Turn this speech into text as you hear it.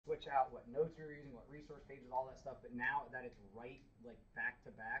switch out what notes you're using, what resource pages, all that stuff. But now that it's right, like back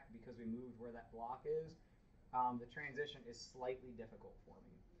to back, because we moved where that block is, the transition is slightly difficult for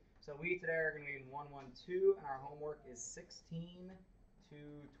me. So we today are going to be in 112, and our homework is 16 to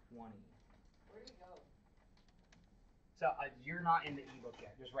 20. Where do we go? So you're not in the ebook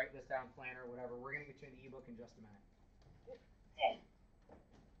yet. Just write this down, planner, whatever. We're going to get you in the ebook in just a minute.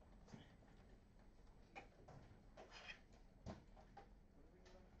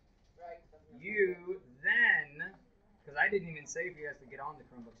 You then, because I didn't even say if you guys to get on the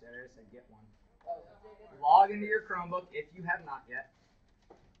Chromebooks yet, I just said get one. Log into your Chromebook if you have not yet.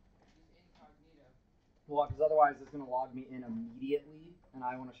 Well, because otherwise it's going to log me in immediately, and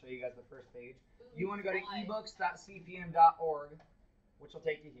I want to show you guys the first page. You want to go to ebooks.cpm.org, which will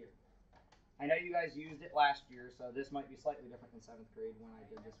take you here. I know you guys used it last year, so this might be slightly different than 7th grade when I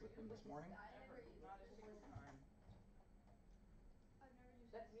did this with them this morning.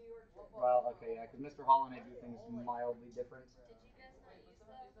 Well, okay, yeah, because Mr. Hall and I do things mildly different. Did you guys not use the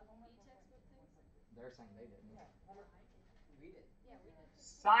e-textbook things? They're saying they didn't. We did. Yeah, we did.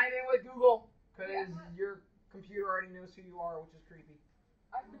 Sign in with Google, because your computer already knows who you are, which is creepy.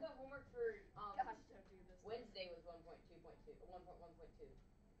 I heard that homework for Gosh, don't do this. Wednesday was 1.2.2, 1.1.2. 6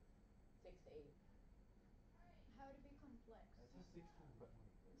 to 8. How to become flex.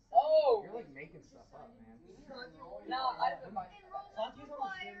 Oh! You're like making stuff up, man. No, I don't know.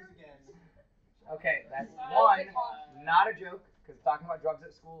 Okay, that's one, not a joke, because talking about drugs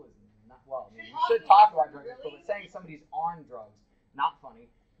at school is not, well, I mean, you should talk about drugs at school, but saying somebody's on drugs, not funny.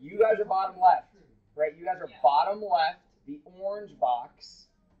 You guys are bottom left, right? You guys are bottom left, the orange box.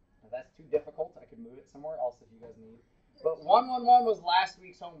 Now that's too difficult. I could move it somewhere else if you guys need. But 111 was last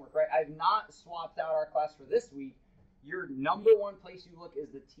week's homework, right? I've not swapped out our class for this week. Your number one place you look is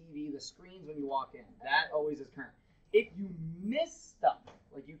the TV, the screens when you walk in. That always is current. If you miss stuff,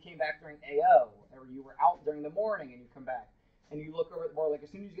 like you came back during AO, or you were out during the morning and you come back, and you look over at the board, like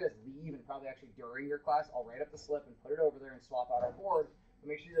as soon as you guys leave, and probably actually during your class, I'll write up the slip and put it over there and swap out our board, but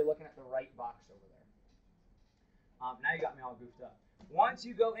make sure you're looking at the right box over there. Now you got me all goofed up. Once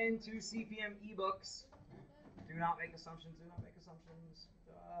you go into CPM ebooks, do not make assumptions, do not make assumptions.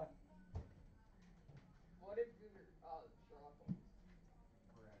 What if you're Sherlock Holmes?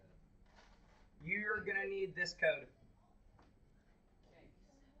 You're going to need this code.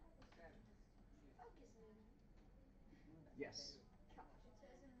 Yes.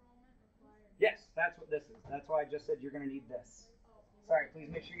 Yes, that's what this is. That's why I just said you're going to need this. Sorry, please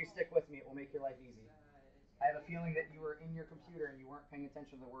make sure you stick with me. It will make your life easy. I have a feeling that you were in your computer and you weren't paying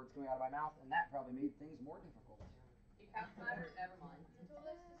attention to the words coming out of my mouth, and that probably made things more difficult. Never mind.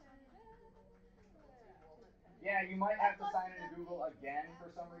 Yeah, you might have to sign into Google again for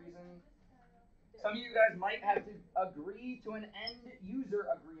some reason. Some of you guys might have to agree to an end user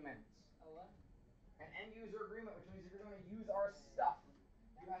agreement. An end user agreement, which means if you're going to use our stuff,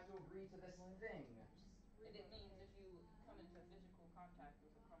 you have to agree to this thing. And it means if you come into physical contact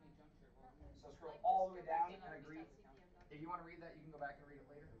with a crummy juncture, So scroll all the way down and agree. If you want to read that, you can go back and read it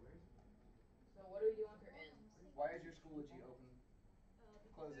later. So what do we do after end? Why is your Schoology open?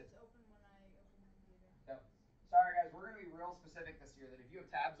 Close it. It's open when I open the computer. Yep. Sorry guys, we're going to be real specific this year that if you have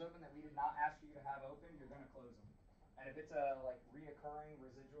tabs open that we did not ask you to have open, you're going to close them. And if it's a like reoccurring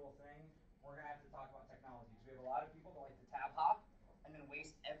residual thing, we're going to have to talk about technology. Because we have a lot of people that like to tab hop and then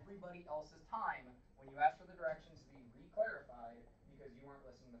waste everybody else's time when you ask for the directions to be re-clarified because you weren't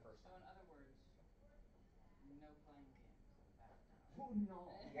listening the first so time. in other words, no playing games. Oh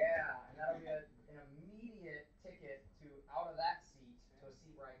no. Yeah, and that'll be an immediate ticket to out of that seat to a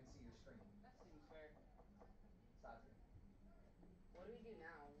seat where I can see your screen. That seems fair. What do we do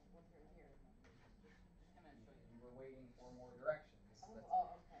now once we're in here? I'm going to show you. We're waiting for more directions.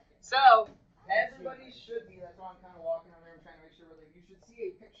 Oh, okay. So, everybody should be, that's why I'm kind of walking over there and trying to make sure you should see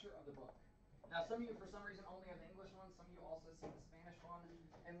a picture of the book. Now, some of you, for some reason, only have the English one. Some of you also see the Spanish one.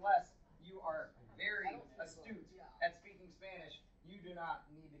 Unless you are very astute at speaking Spanish, you do not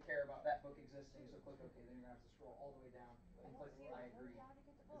need to care about that book existing. So click OK. Then you're going to have to scroll all the way down and click I agree,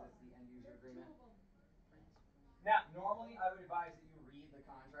 because it's the end user agreement. Now, normally I would advise that you read the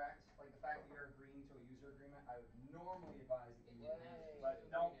contract. Like the fact that you're agreeing to a user agreement, I would normally advise that you read it. But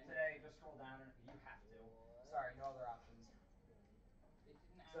don't today, just scroll down and you have to. Sorry, no other options.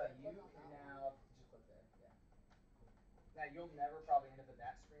 So you can now just click there. Yeah. Now you'll never probably end up at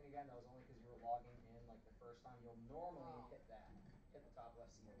that screen again. That was only because you were logging in like the first time. You'll normally hit that. Hit the top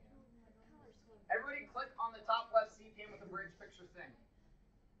left CPM. Everybody click on the top left CPM with the bridge picture thing.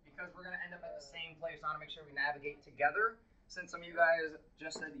 Because we're going to end up at the same place. I want to make sure we navigate together. Since some of you guys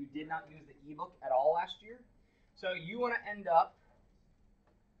just said that you did not use the ebook at all last year. So you want to end up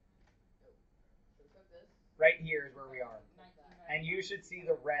this? Right here is where we are. 1999. And you should see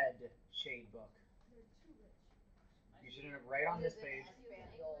the red shade book. They're too rich. You should end up right on this page.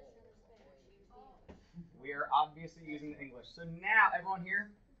 Espanol. Oh. We are obviously using the English. So now, everyone here,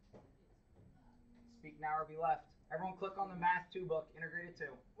 speak now or be left. Everyone click on the Math 2 book, Integrated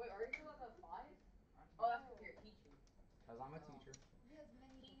 2. Wait, are you still at the 5? Oh, that's because you're teaching. Because I'm a teacher. He has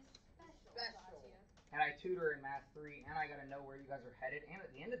many special. Special. And I tutor in Math 3, and I got to know where you guys are headed. And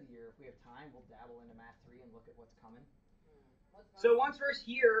at the end of the year, if we have time, we'll dabble into Math 3 and look at what's coming. So once we're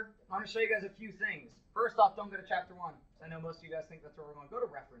here, I'm going to show you guys a few things. First off, don't go to chapter 1. I know most of you guys think that's where we're going. Go to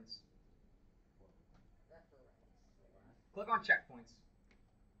reference. Click on checkpoints.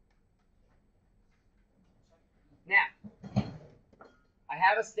 Now, I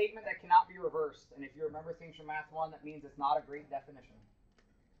have a statement that cannot be reversed. And if you remember things from Math 1, that means it's not a great definition.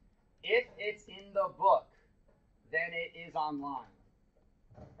 If it's in the book, then it is online.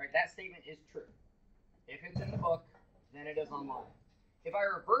 Right? That statement is true. If it's in the book, then it is online. If I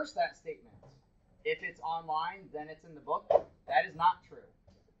reverse that statement, if it's online, then it's in the book, that is not true.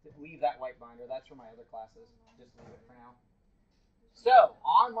 Leave that white binder. That's for my other classes. Just leave it for now. So,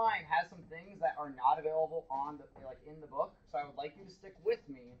 online has some things that are not available on the in the book. So I would like you to stick with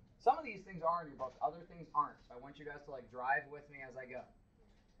me. Some of these things are in your book, other things aren't. So I want you guys to drive with me as I go.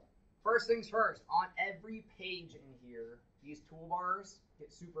 First things first, on every page in here, these toolbars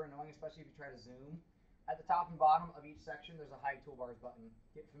get super annoying, especially if you try to zoom. At the top and bottom of each section, there's a hide toolbars button.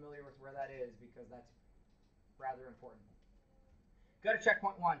 Get familiar with where that is because that's rather important. Go to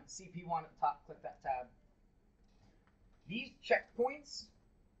checkpoint 1, CP1 at the top, click that tab. These checkpoints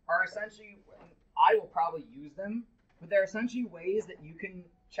are essentially, I will probably use them, but they're essentially ways that you can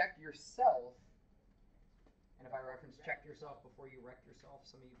check yourself. And if I reference check yourself before you wreck yourself,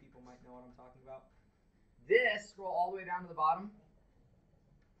 some of you people might know what I'm talking about. This, scroll all the way down to the bottom.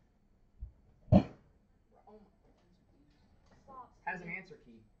 Has an answer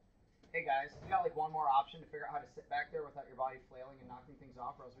key. Hey guys, you got one more option to figure out how to sit back there without your body flailing and knocking things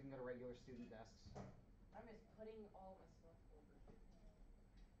off, or else we can go to regular student desks. I miss putting all my stuff over.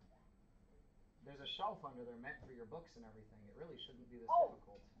 There's a shelf under there meant for your books and everything. It really shouldn't be this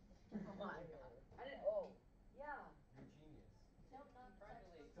difficult. Oh my god. I didn't. Oh. Yeah. You're genius.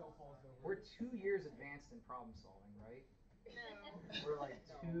 Still falls over. We're 2 years advanced in problem solving, right? No. We're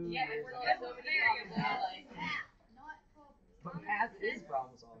 2 Yeah, years we're advanced. so many problems. Not problem. But math is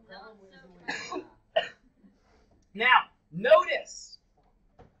problem solving. Problem is doing Now, notice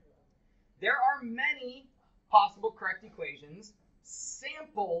there are many possible correct equations.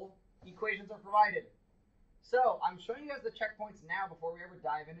 Sample equations are provided. So I'm showing you guys the checkpoints now before we ever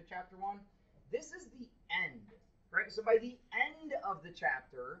dive into chapter 1. This is the end, right? So by the end of the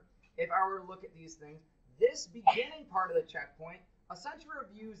chapter, if I were to look at these things, this beginning part of the checkpoint essentially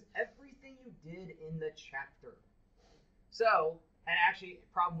reviews everything you did in the chapter. So, and actually,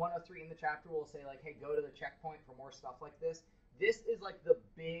 problem 103 in the chapter will say hey, go to the checkpoint for more stuff like this. This is the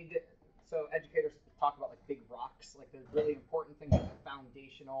big, so educators talk about big rocks, the really important things, the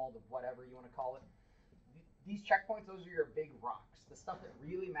foundational, the whatever you want to call it. These checkpoints, those are your big rocks, the stuff that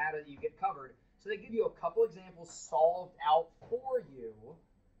really matter that you get covered. So they give you a couple examples solved out for you,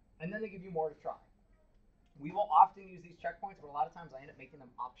 and then they give you more to try. We will often use these checkpoints, but a lot of times I end up making them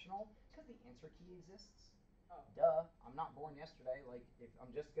optional because the answer key exists. Duh, I'm not born yesterday. If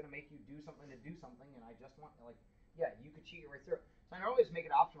I'm just going to make you do something to do something, and I just want, yeah, you could cheat your way through it. So I normally just make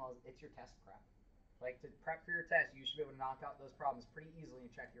it optional. It's your test prep. To prep for your test, you should be able to knock out those problems pretty easily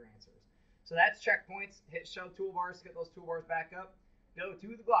and check your answers. So that's checkpoints. Hit show toolbars to get those toolbars back up. Go to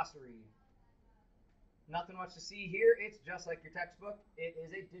the glossary. Nothing much to see here. It's just like your textbook. It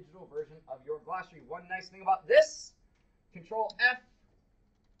is a digital version of your glossary. One nice thing about this, Control F.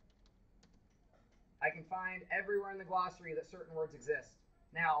 I can find everywhere in the glossary that certain words exist.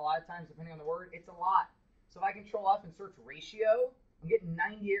 Now, a lot of times, depending on the word, it's a lot. So if I Control F and search ratio, I'm getting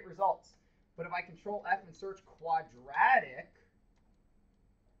 98 results. But if I Control F and search quadratic,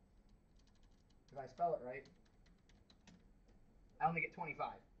 if I spell it right, I only get 25.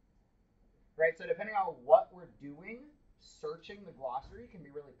 Right? So depending on what we're doing, searching the glossary can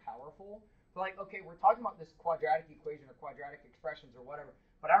be really powerful. So okay, we're talking about this quadratic equation or quadratic expressions or whatever,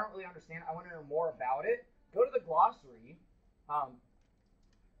 but I don't really understand. I want to know more about it. Go to the glossary.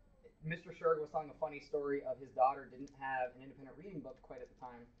 Mr. Sherg was telling a funny story of his daughter didn't have an independent reading book quite at the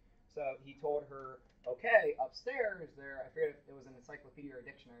time. So he told her, okay, upstairs there, I forget if it was an encyclopedia or a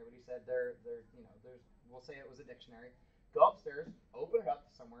dictionary, but he said we'll say it was a dictionary. Go upstairs, open it up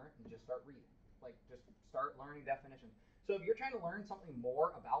somewhere, and just start reading. Just start learning definitions. So if you're trying to learn something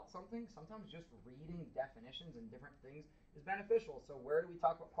more about something, sometimes just reading definitions and different things is beneficial. So where do we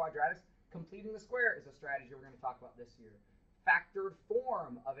talk about quadratics? Completing the square is a strategy we're going to talk about this year. Factored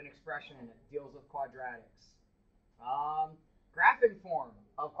form of an expression deals with quadratics. Graphing form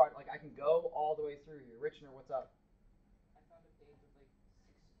of like I can go all the way through here. Richner, what's up? I found a page with like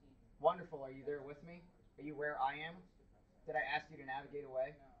 16. Wonderful. Are you there with me? Are you where I am? Did I ask you to navigate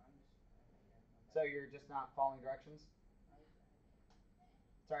away? No, I'm just. So you're just not following directions?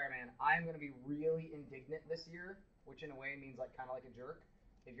 Sorry, man. I'm going to be really indignant this year, which in a way means like kind of like a jerk.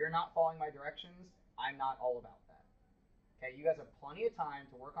 If you're not following my directions, I'm not all about that. Okay, you guys have plenty of time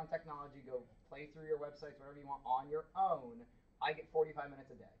to work on technology, go play through your websites, whatever you want on your own. I get 45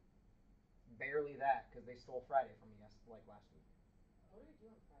 minutes a day. Barely that, because they stole Friday from me last week. What do we do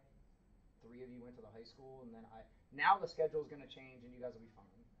on Fridays? 3 of you went to the high school, and then now the schedule is going to change, and you guys will be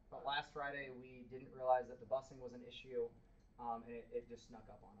fine. But last Friday, we didn't realize that the busing was an issue, and it just snuck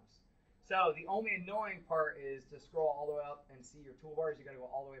up on us. So the only annoying part is to scroll all the way up and see your toolbars. You got to go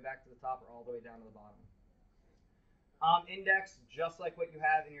all the way back to the top or all the way down to the bottom. Index, just like what you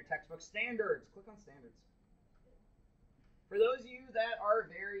have in your textbook. Standards. Click on standards. For those of you that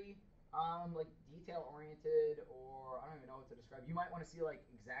are very like detail oriented, or I don't even know what to describe, you might want to see like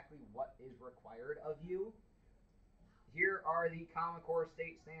exactly what is required of you. Here are the Common Core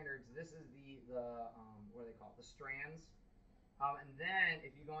state standards. This is the what do they call it? The strands. And then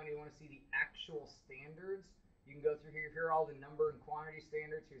if you go and you want to see the actual standards, you can go through here. Here are all the number and quantity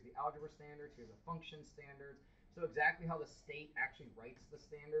standards. Here's the algebra standards. Here's the function standards. So exactly how the state actually writes the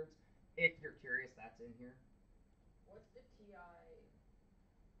standards. If you're curious, that's in here. What's the TI?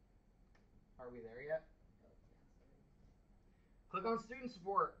 Are we there yet? Oh, yeah, sorry. Click on student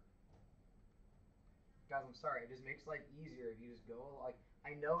support. Guys, I'm sorry. It just makes life easier if you just go like,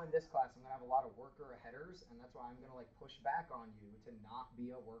 I know in this class I'm going to have a lot of worker headers, and that's why I'm going to like push back on you to not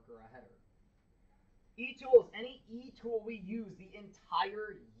be a worker header. E-tools, any e-tool we use the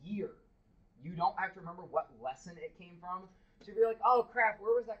entire year. You don't have to remember what lesson it came from. So if you're like, oh crap,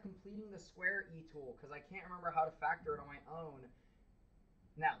 where was that completing the square e-tool? Because I can't remember how to factor it on my own.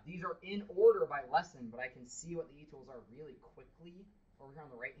 Now, these are in order by lesson, but I can see what the e-tools are really quickly over here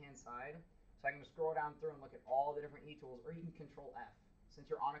on the right-hand side. So I can just scroll down through and look at all the different e-tools, or you can Control F. Since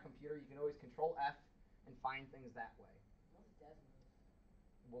you're on a computer, you can always Control F and find things that way. What's Desmos?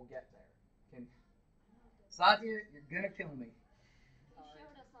 We'll get there. Satya, you're going to kill me. He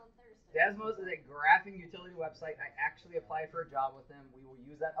showed us on Thursday. Desmos is a graphing utility website. I actually applied for a job with them. We will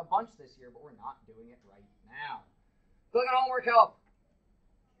use that a bunch this year, but we're not doing it right now. Click on Homework Help.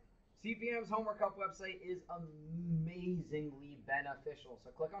 CPM's Homework Help website is amazingly beneficial.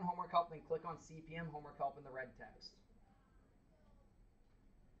 So click on Homework Help, then click on CPM Homework Help in the red text.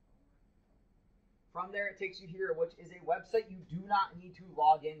 From there, it takes you here, which is a website you do not need to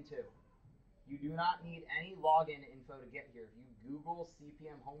log into. You do not need any login info to get here. If you Google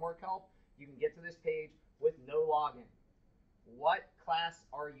CPM Homework Help, you can get to this page with no login. What class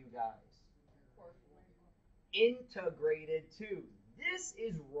are you guys? Integrated 2. This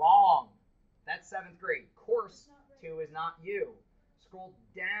is wrong. That's 7th grade. Course 2 is not you. Scroll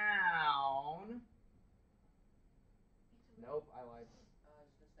down. Nope, I lied.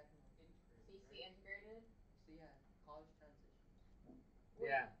 It's the second one. CC integrated? So yeah, college transitions.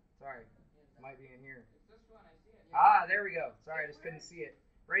 Yeah, sorry. Might be in here. It's this one, I see it. Ah, there we go. Sorry, I just couldn't see it.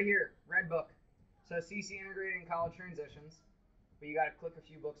 Right here, red book. So CC integrated in college transitions, but you got to click a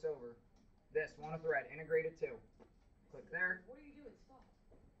few books over. This one with the red, integrated 2. Click there. What are you doing? Stop.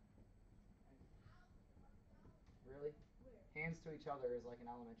 Really? Hands to each other is like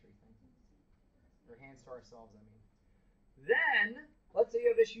an elementary thing. Or hands to ourselves, I mean. Then, let's say you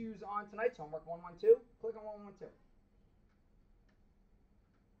have issues on tonight's homework, 112. Click on 112.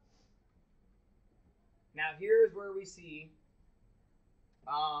 Now here's where we see,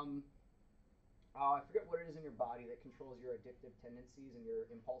 I forget what it is in your body that controls your addictive tendencies and your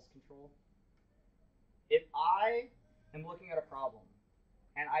impulse control. If I am looking at a problem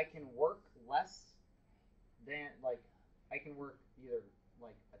and I can work less than, like, I can work either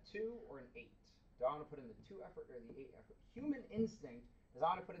like a 2 or an 8. Do I want to put in the 2 effort or the 8 effort? Human instinct is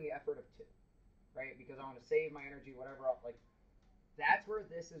I want to put in the effort of 2, right? Because I want to save my energy, whatever else. Like, that's where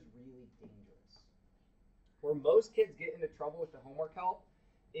this is really dangerous. Where most kids get into trouble with the homework help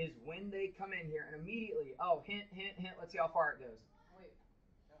is when they come in here and immediately, oh, hint, hint, hint, let's see how far it goes. Wait.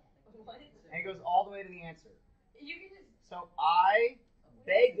 What? And it goes all the way to the answer. You can just. So I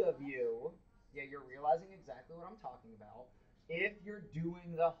beg of you, yeah, you're realizing exactly what I'm talking about. If you're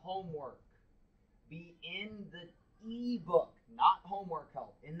doing the homework, be in the ebook, not homework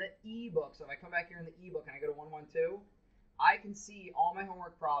help, in the ebook. So if I come back here in the ebook and I go to 112, I can see all my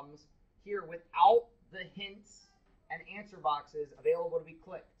homework problems here without the hints and answer boxes available to be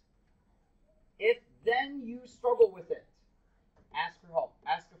clicked. then you struggle with it, ask for help,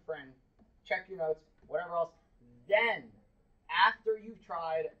 ask a friend, check your notes, whatever else. Then, after you've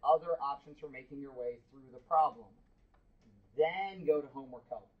tried other options for making your way through the problem, then go to homework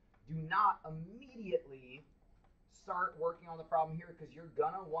help. Do not immediately start working on the problem here, because you're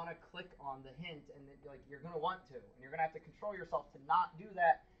gonna want to click on the hint, and you're gonna want to, and you're gonna have to control yourself to not do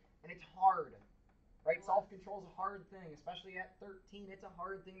that, and it's hard, right? Self-control is a hard thing, especially at 13. It's a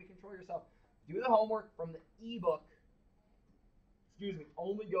hard thing to control yourself. Do the homework from the ebook. Excuse me.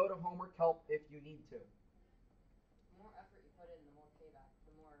 Only go to homework help if you need to. The more effort you put in, the more payback.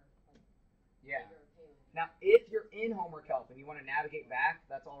 The more Yeah. you're okay with it. Now, if you're in homework help and you want to navigate back,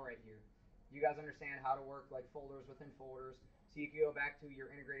 that's all right here. You guys understand how to work like folders within folders. So you can go back to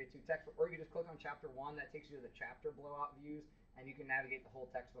your integrated 2 textbook, or you can just click on chapter 1. That takes you to the chapter blowout views, and you can navigate the whole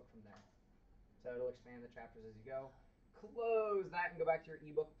textbook from there. So it'll expand the chapters as you go. Close that and go back to your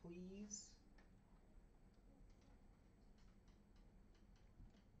ebook, please.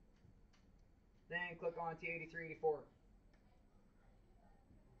 Then click on T83, 84.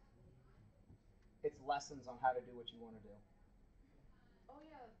 It's lessons on how to do what you want to do. Oh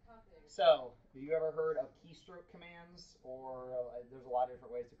yeah, calculator. So, have you ever heard of keystroke commands? Or there's a lot of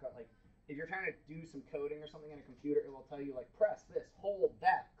different ways to cut. Like, if you're trying to do some coding or something in a computer, it will tell you like press this, hold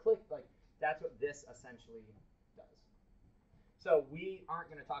that, click. Like that's what this essentially does. So we aren't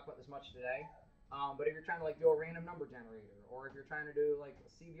going to talk about this much today. But if you're trying to like do a random number generator, or if you're trying to do like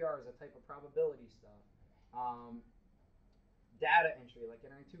CVR as a type of probability stuff, data entry, like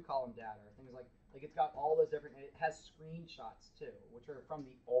entering 2-column data, or things like it's got all those different. It has screenshots too, which are from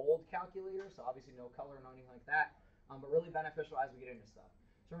the old calculator, so obviously no color, no anything like that, but really beneficial as we get into stuff.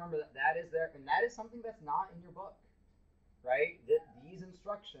 So remember that that is there, and that is something that's not in your book, right? These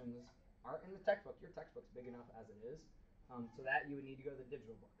instructions aren't in the textbook. Your textbook's big enough as it is, so that you would need to go to the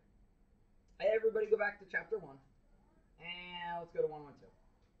digital book. Everybody go back to chapter 1, and let's go to 112.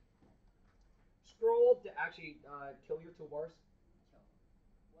 Scroll to actually kill your toolbars.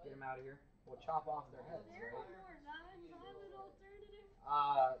 Get them out of here. We'll chop off their heads, There right? are not an alternative.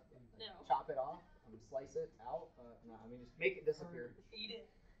 No. Chop it off, slice it out. No, I mean just make it disappear. Eat it.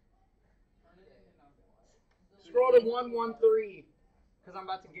 Scroll to 113, because I'm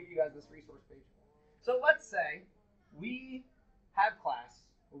about to give you guys this resource page. So let's say we have class,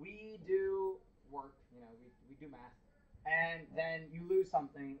 we do work, we do math, and then you lose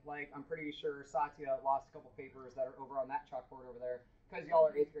something, like I'm pretty sure Satya lost a couple papers that are over on that chalkboard over there, because y'all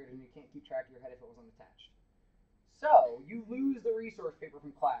are 8th graders and you can't keep track of your head if it wasn't attached. So you lose the resource paper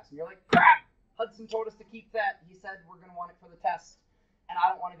from class, and you're like, crap! Hudson told us to keep that. He said we're going to want it for the test. And I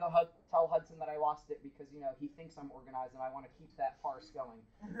don't want to go tell Hudson that I lost it because, he thinks I'm organized and I want to keep that parse going.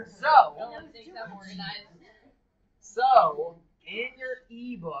 So, No one thinks I'm organized. so in your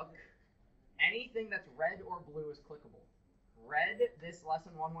ebook, anything that's red or blue is clickable. Red, this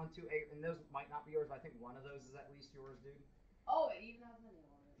lesson 1128, and those might not be yours, but I think one of those is at least yours, dude. Oh, it even has money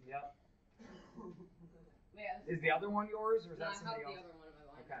on it. Yep. Yeah, Is the other one yours, or is no, I that have somebody the else? other one in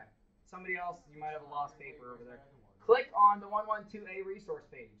my mind. Okay. Somebody else, you might have a lost paper over there. Click on the 112A resource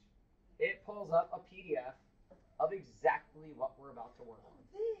page. It pulls up a PDF of exactly what we're about to work on.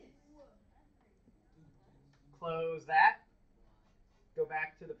 Close that. Go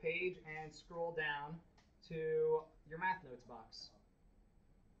back to the page and scroll down to your math notes box.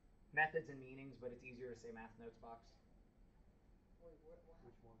 Methods and meanings, but it's easier to say math notes box. Wait,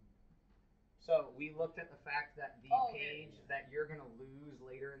 Which one? So we looked at the fact that the Oh, page that you're going to lose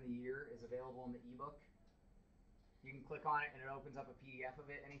later in the year is available in the ebook. You can click on it and it opens up a PDF of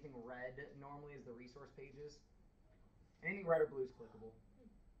it. Anything red normally is the resource pages. Anything red or blue is clickable.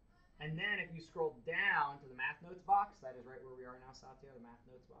 And then if you scroll down to the math notes box, that is right where we are now, Satya, the math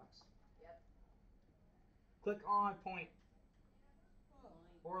notes box. Yep. Click on point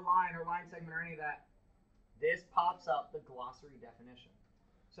or line segment or any of that. This pops up the glossary definition.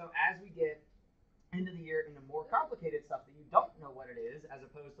 So as we get into the year into more complicated stuff that you don't know what it is, as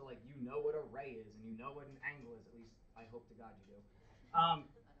opposed to like what a ray is and what an angle is, at least I hope to God you do.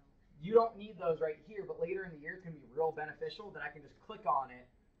 You don't need those right here, but later in the year it can be real beneficial that I can just click on it,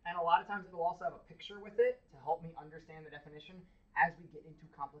 and a lot of times it'll also have a picture with it to help me understand the definition. As we get into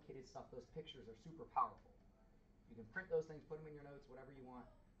complicated stuff, those pictures are super powerful. You can print those things, put them in your notes, whatever you want,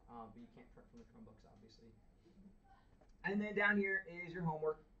 but you can't print from the Chromebooks, obviously. And then down here is your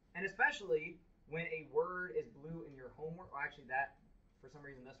homework, and especially when a word is blue in your homework, or actually that, for some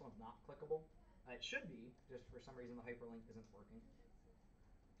reason this one's not clickable. It should be, just for some reason the hyperlink isn't working.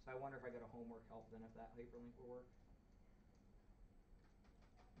 So I wonder if I go to homework help then if that hyperlink will work.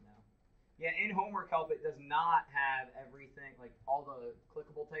 No. Yeah, in homework help it does not have everything, like all the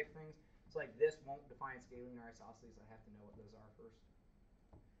clickable type things. So like this won't define scaling or isosceles. I have to know what those are first.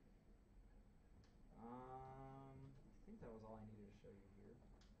 I think that was all I needed to show you here.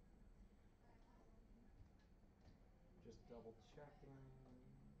 Just double checking.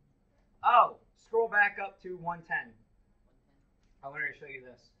 Oh, scroll back up to 110. I wanted to show you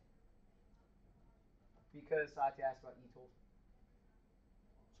this because Satya asked about eTools.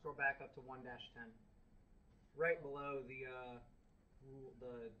 Scroll back up to 1-10, right below the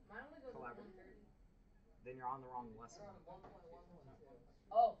Mine only goes collaborative. 130. Then you're on the wrong lesson. We're on 1.1.2.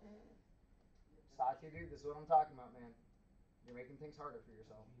 Oh. Satya, dude, this is what I'm talking about, man. You're making things harder for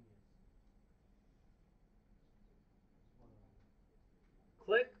yourself.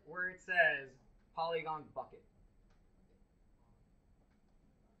 Click where it says Polygon bucket.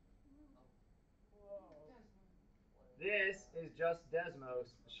 This is just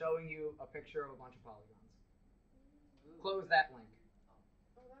Desmos showing you a picture of a bunch of polygons. Close that link.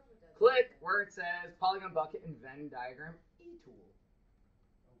 Oh, that's what that Click where it says Polygon bucket and Venn diagram eTool.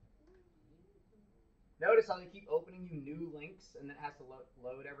 Notice how they keep opening you new links and then it has to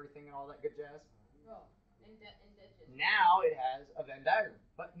load everything and all that good jazz? Oh, in digits. Now it has a Venn diagram.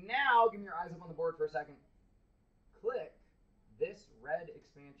 But now, give me your eyes up on the board for a second. Click this red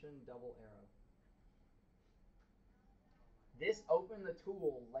expansion double arrow. This opened the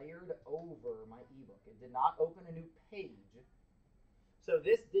tool layered over my ebook. It did not open a new page. So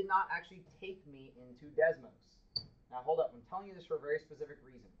this did not actually take me into Desmos. Now hold up, I'm telling you this for a very specific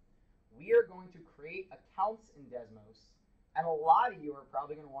reason. We are going to create accounts in Desmos, and a lot of you are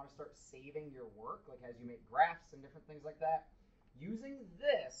probably going to want to start saving your work, like as you make graphs and different things like that. Using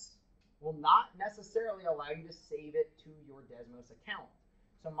this will not necessarily allow you to save it to your Desmos account.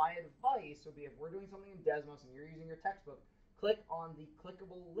 So my advice would be if we're doing something in Desmos and you're using your textbook, click on the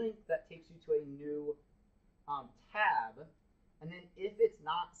clickable link that takes you to a new tab. And then if it's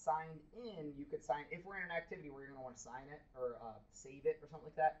not signed in, you could sign, if we're in an activity where you're going to want to sign it or save it or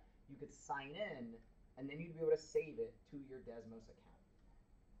something like that, you could sign in and then you'd be able to save it to your Desmos account.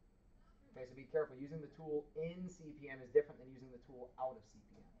 Okay, so be careful. Using the tool in CPM is different than using the tool out of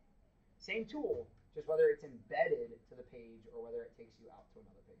CPM. Same tool, just whether it's embedded to the page or whether it takes you out to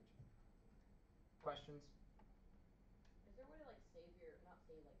another page. Questions? Is there a way to like save your, not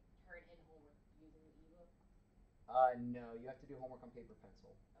save, like turn in homework using the ebook? No, you have to do homework on paper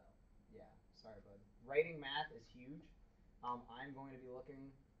pencil. Oh. Yeah, sorry, bud. Writing math is huge. I'm going to be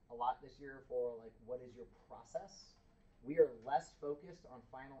looking a lot this year for like what is your process. We are less focused on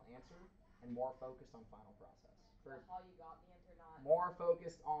final answer and more focused on final process. So how you got the answer, not More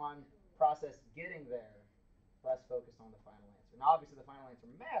focused on process getting there, less focused on the final answer. Now, obviously, the final answer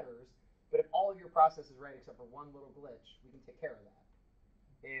matters, but if all of your process is right except for one little glitch, we can take care of that.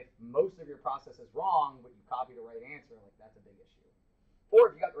 If most of your process is wrong, but you copy the right answer, like that's a big issue. Or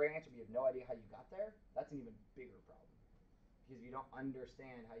if you got the right answer but you have no idea how you got there, that's an even bigger problem. Because if you don't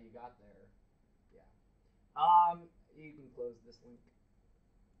understand how you got there, yeah. You can close this link.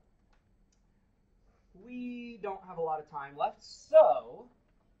 We don't have a lot of time left, so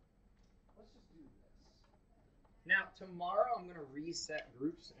let's just do this. Now, tomorrow I'm going to reset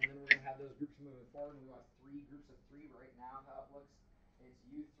groups, and then we're going to have those groups moving forward. And we want 3 groups of 3 right now, how it looks. It's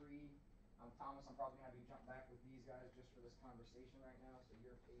you 3. Thomas, I'm probably going to have you jump back with these guys just for this conversation right now. So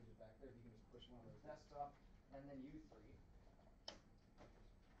your page is back there. If you can just push one of those desktop. And then you 3.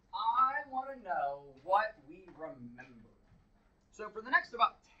 I want to know what we remember. So for the next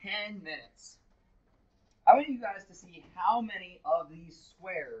about 10 minutes, I want you guys to see how many of these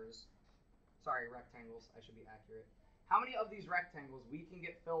squares, sorry, rectangles, I should be accurate. How many of these rectangles we can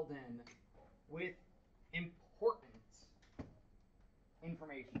get filled in with important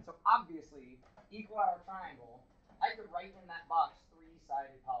information. So obviously, equilateral triangle, I could write in that box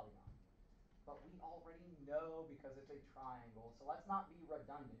 3-sided polygon. But we already know because it's a triangle. So let's not be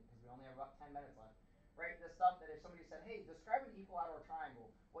redundant because we only have about 10 minutes left. Right? The stuff that if somebody said, hey, describe an equilateral triangle,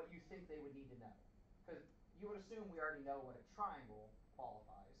 what you think they would need to know. Because you would assume we already know what a triangle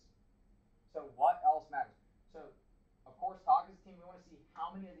qualifies. So what else matters? So, of course, talk as a team, we want to see how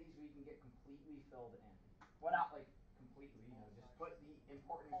many of these we can get completely filled in. Well, not like completely, you know, just put the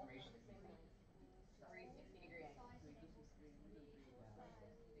important information that you need. 360-degree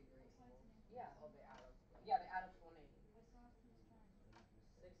angles. Yeah. Oh, they add up. Yeah, they add up to 180.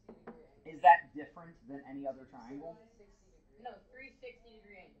 60-degree angle. Is that different than any other triangle? 60 degree. No,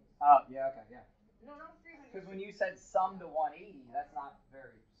 360-degree angles. Oh, yeah, okay, yeah. No, not 300. Because when you said sum to 180, that's not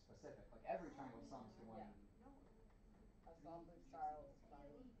very specific. Like every triangle sums to 180. That's also triangle.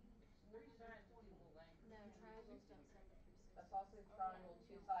 3 sides to equal length. No, triangles don't sum to 360. That's also triangle.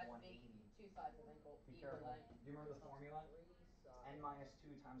 2 sides 180. make 2 sides of angle Be equal careful. length. Do you remember the formula? N minus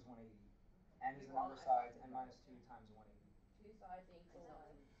 2 times 180. N is the number of sides, n minus 2 times 180. Two sides equal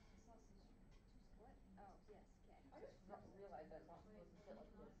one. What? Oh, yes, okay. I just realized that it's not supposed to sit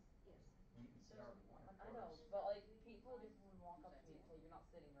like this. You can sit however you want, of I know, course. but like people just walk up to me and say you're not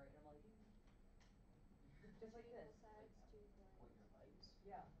sitting right, and I'm like, just like this. Sides to What, your legs?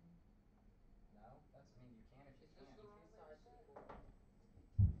 Yeah. No? That's, I mean, you can if you It's can. just the two sides equal.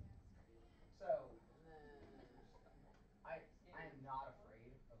 So, And then I am not afraid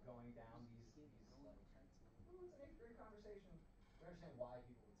of going down these like, oh, it's an 8th grade conversation. You understand why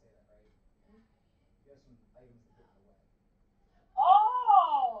people would say that, right? You have some items that get in the way.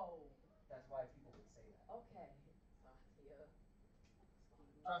 oh. That's why people would say that. Okay.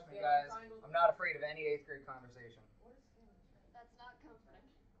 Trust me, guys, I'm not afraid of any 8th grade conversation. What is scaling? That's not comforting.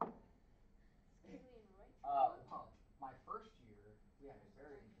 Scaling right Well, my first year, we had a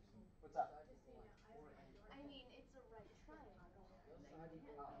very interesting. What's up? I mean, it's a right triangle.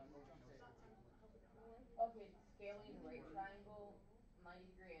 Okay, scaling right triangle,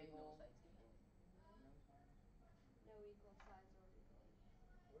 90-degree angle. No equal sides or equal.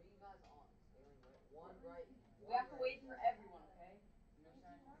 What are you guys on? Scaling right. One right. We have to wait for everyone, okay?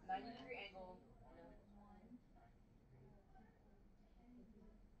 90-degree angle. No.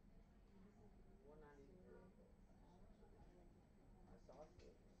 190-degree angle. I saw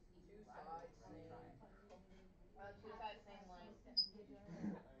six. Two sides same. Two sides same length.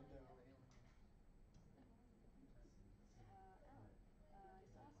 I know. I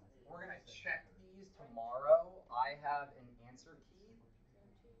saw something. We're gonna check these tomorrow. I have an answer key.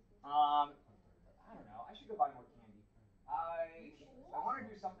 I don't know. I should go buy more candy. I want to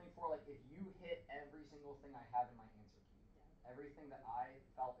do something for like if you hit every single thing I have in my answer key, everything that I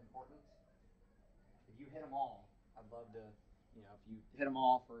felt important. If you hit them all, I'd love to. You know, if you hit them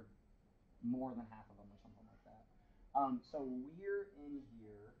all for more than half of them or something like that. So we're in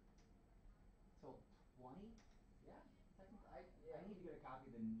here till 20. Yeah, technically. I need to get a copy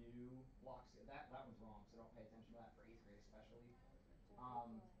of the new blocks. That one's wrong, so don't pay attention to that for 8th grade especially.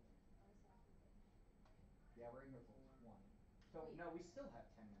 Yeah, we're in here till 20. So Wait. no, we still have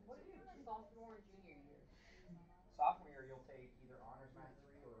 10 minutes. What do you do in sophomore and junior year? Sophomore year, you'll take either honors math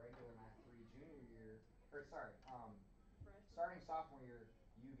 3 or regular math 3. Junior year, or sorry, starting sophomore year,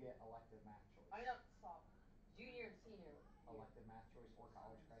 you get elective math choice. I know junior and senior year. Elective math choice or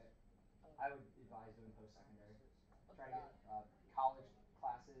college credit. Oh. I would advise doing post-secondary. What's Try to that? get college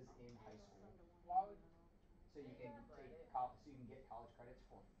classes in high school, Why would so you can get college credits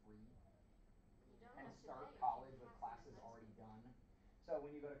for free You don't and have to start pay if college you with pass classes in high already school. done. So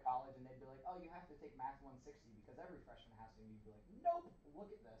when you go to college and they'd be like, oh, you have to take math 160 because every freshman has to, and you'd be like, nope, look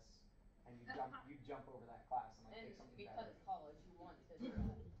at this, and you jump over that class and like and take something because better. it's college, you want to do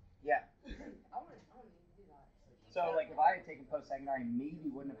that. Yeah. I want to do that. So like if I had taken post-secondary, I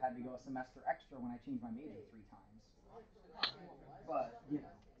maybe wouldn't have had to go a semester extra when I changed my major 3 times. But you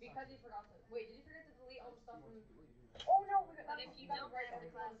know. Because you forgot to. Wait, did you forget to delete all the stuff from? Oh no, we got. But if you don't write have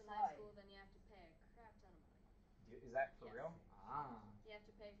the everything on class the in high side. school, then you have to pay a crap ton of money. Is that for Yes. real? Ah. You have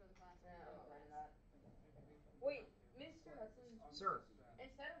to pay for the class. Yeah, I'm not writing that. Wait, Mr. Hudson. Sir.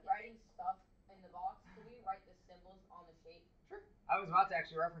 Instead of writing stuff in the box, can we write the symbols on the shape? Sure. I was about to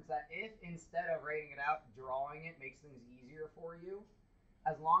actually reference that. If instead of writing it out, drawing it makes things easier for you,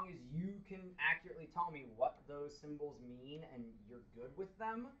 as long as you can accurately tell me what those symbols mean and you're good with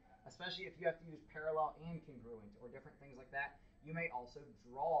them, especially if you have to use parallel and congruent or different things like that, you may also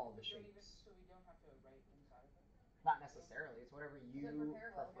draw the shapes. So we don't have to write inside of it? Not necessarily. It's whatever you So for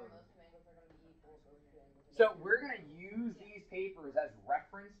parallelogram, prefer. those two angles are going to be equal. Those two angles. So we're going to use these papers as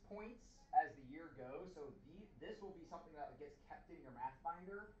reference points as the year goes. So this will be something that gets kept in your math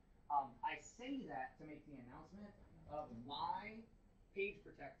binder. I say that to make the announcement of my page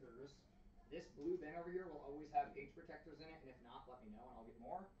protectors. This blue bin over here will always have page protectors in it, and if not, let me know and I'll get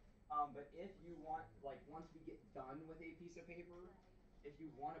more. But if you want, like once we get done with a piece of paper, if you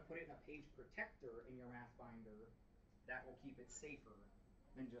want to put it in a page protector in your math binder, that will keep it safer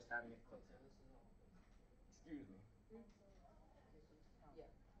than just having it clipped in. Excuse me.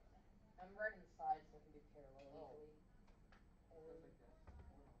 Yeah. I'm writing the sides so I can do parallel easily. Just like this.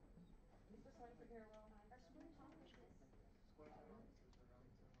 Is this one for parallel? Are squares on business? Squares are rounded, so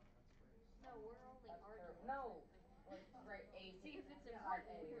rounded to one have squares. No, we're only That's arguing. no. Like write A. See, if it's side important,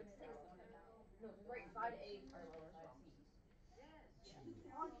 A. we would say something about it. No, just write side A parallel to side C.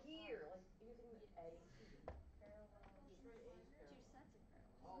 On here, like using the A and C. Two sets of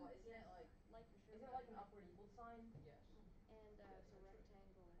parallels. Oh, isn't it like? Like your shirt. Isn't it like an upward equal sign? Yes. And it's a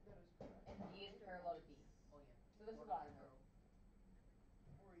rectangle. That is correct. And D is parallel to D. Oh yeah. So this is what I know.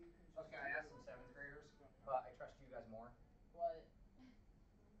 Or you can just. Okay, I asked some 7th graders, but I trust you guys more. What?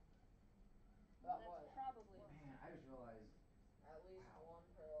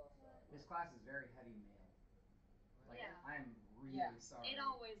 class is very heavy male. Like, Yeah. I'm really Yeah. sorry. It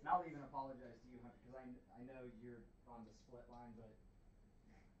always And I'll is. even apologize to you, Hunter, because I know you're on the split line, but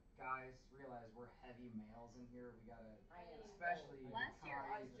guys, realize we're heavy males in here. We gotta, I am. especially Last year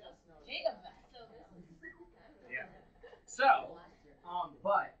I kind- just noticed. Jacob. So this is. Yeah. So,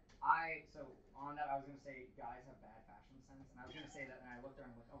 but so on that, I was gonna say guys have bad fashion sense, and I was gonna say that, and I looked there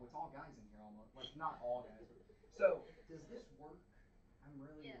and I'm like, oh, it's all guys in here almost. Like, not all guys. So, does this work? I'm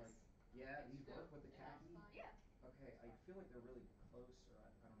really Yes. like, yeah, these work with the khaki. Yeah. Okay, I feel like they're really close, or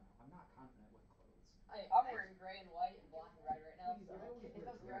I don't know. I'm not confident with clothes. I'm wearing gray and white and black and red right now. Please, So I always it wear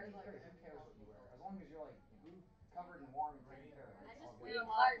doesn't gray. matter. Who cares what you wear? As long as you're like covered and warm and taken care of. I It's all just good. wear Yeah.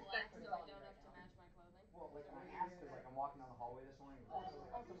 all Hard black spectrum so I don't have to match my clothing. Well, like, and I asked because like I'm walking down the hallway this morning. Oh, it's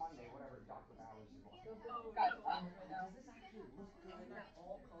a Monday, whatever. Dr. Bowers is walking. Guys, I'm right now. Does this actually look good?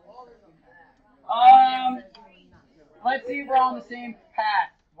 All Oh, there's colors. Let's see if we're on the same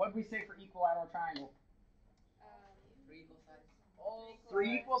path. What did we say for equilateral triangle? Three equal sides.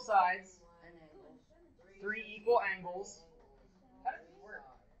 3 equal sides, And angles. 3 equal angles. How does this work?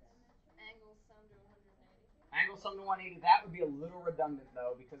 Angles sum to 180. Angle sum to 180. That would be a little redundant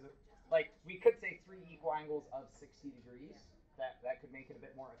though, because like we could say 3 equal angles of 60 degrees. That could make it a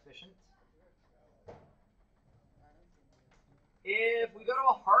bit more efficient. If we go to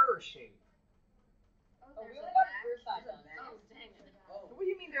a harder shape. Oh, we there's only a got back. the first side done. Oh, dang it. What do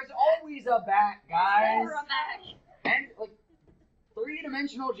you mean? There's always a back, guys. Never a back. And like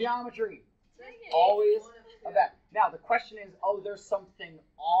 3-dimensional geometry. Dang it. Always a back. Now the question is, oh, there's something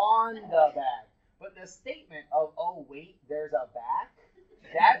on the back. But the statement of, oh wait, there's a back,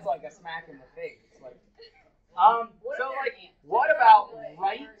 that's like a smack in the face. Like, so like, what about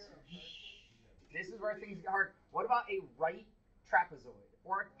right? This is where things get hard. What about a right trapezoid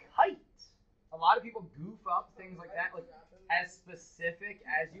or a kite? A lot of people goof up things like that, like as specific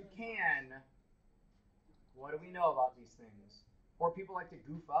as you can. What do we know about these things? Or people like to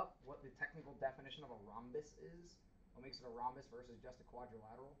goof up what the technical definition of a rhombus is. What makes it a rhombus versus just a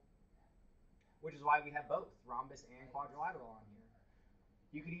quadrilateral? Which is why we have both rhombus and quadrilateral on here.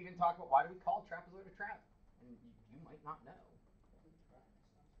 You could even talk about why do we call trapezoid a trap? And you might not know.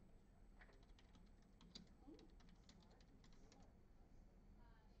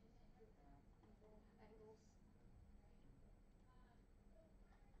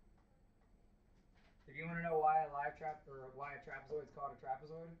 If you want to know why a why a trapezoid is called a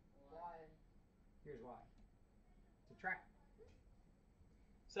trapezoid, Why? here's why. It's a trap.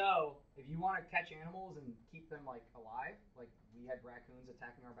 So if you want to catch animals and keep them like alive, like we had raccoons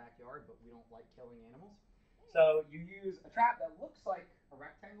attacking our backyard, but we don't like killing animals. So you use a trap that looks like a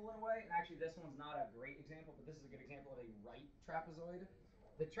rectangle in a way, and actually this one's not a great example, but this is a good example of a right trapezoid.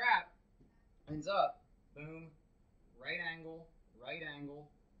 The trap ends up, boom, right angle,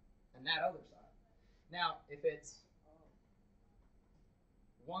 and that other side. Now, if it's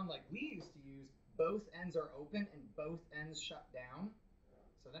one like we used to use, both ends are open and both ends shut down,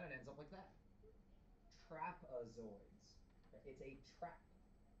 so then it ends up like that. Trapezoids. It's a trap.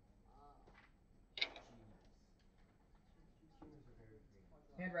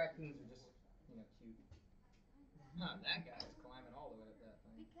 And raccoons are just, cute. Not that guy's climbing all the way up that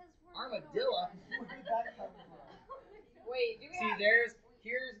thing. Because we're Armadillo. Wait, do we See, have... here's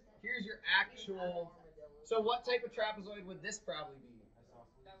your actual. So what type of trapezoid would this probably be?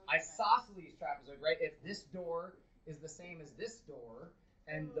 Isosceles trapezoid, right? If this door is the same as this door,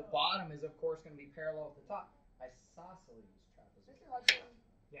 and the bottom is of course going to be parallel with the top. Isosceles trapezoid. Mr. Hudson,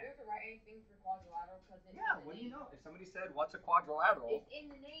 do Yeah. you have to write anything for quadrilateral? Because it's Yeah. in the What do you name. know? If somebody said, "What's a quadrilateral?" It's in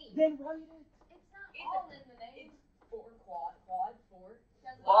the name. Then write it. It's not It's all in the name. It's four quad, four.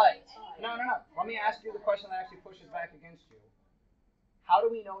 But Side. no. Let me ask you the question that actually pushes back against you. How do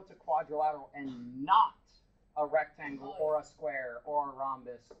we know it's a quadrilateral and not a rectangle or a square or a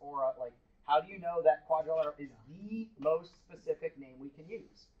rhombus or a like? How do you know that quadrilateral is the most specific name we can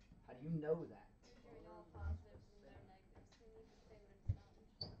use? How do you know that? Doing all positives and no negatives. We need to say what it's not.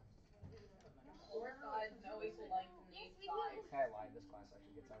 Four sides, no equal length in Yes, each we side. Okay, I lied. This class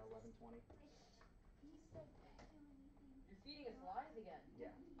actually gets out at 11:20. You're feeding us lies again.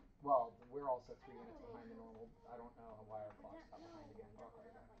 Yeah. Well, we're also 3 minutes behind the normal. I don't know why our clock's got behind again. But I'll call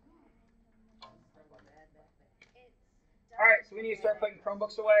you back. All right, so we need to start putting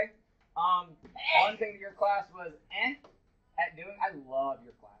Chromebooks away. One thing that your class was at doing. I love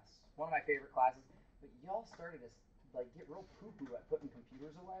your class. One of my favorite classes. But y'all started to get real poo-poo at putting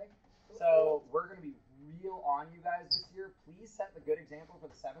computers away. So we're gonna be real on you guys this year. Please set the good example for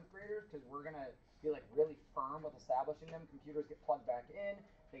the 7th graders because we're gonna be like really firm with establishing them. Computers get plugged back in.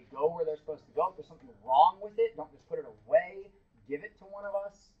 They go where they're supposed to go. If there's something wrong with it, don't just put it away. Give it to one of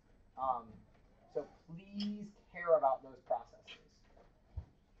us. So please care about those processes.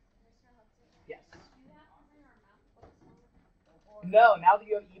 Yes. No, now that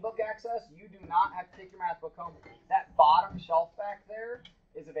you have ebook access, you do not have to take your math book home. That bottom shelf back there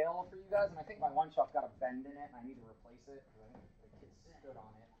is available for you guys, and I think my one shelf got a bend in it, and I need to replace it because I think the kids stood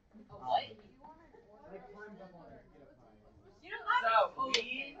on it. They climbed up on it to get up high. So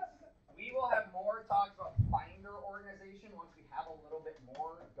we will have more talks about binder organization once we have a little bit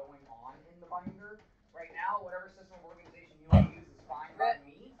more going on in the binder. Right now, whatever system of organization you want to use is fine by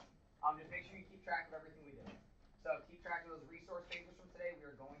me. Just make sure you keep track of everything we did. So keep track of those resource pages from today. We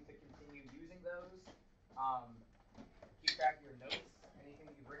are going to continue using those. Keep track of your notes, anything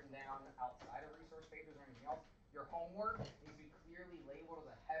that you've written down outside of resource pages or anything else. Your homework needs to be clearly labeled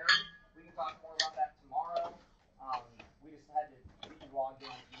as a header. We can talk more about that tomorrow. We just had to log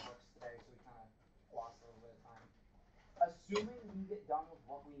in with ebooks today, so we kind of lost a little bit of time. Assuming we get done with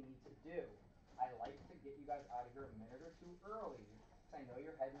what we need to do, I like to get you guys out of here a minute or two early, because I know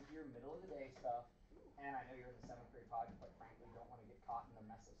you're heading to your middle of the day stuff, and I know you're in the 7th grade pod, but frankly don't want to get caught in the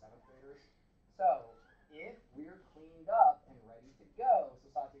mess of 7th graders. So if we're cleaned up and ready to go, so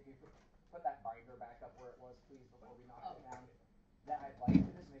Satya, if you put that binder back up where it was, please, before we knock it down, then I'd like to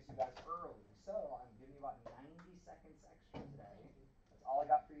dismiss you guys early. So I'm giving you about 90 seconds extra today. That's all I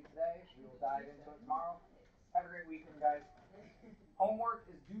got for you today. We will dive into it tomorrow. Have a great weekend, guys. Homework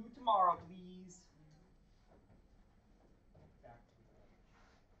is due tomorrow, please.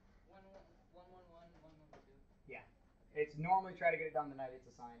 Yeah. It's normally try to get it done the night it's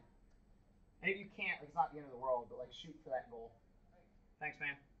assigned. And if you can't, it's not the end of the world, but like shoot for that goal. Thanks,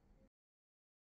 man.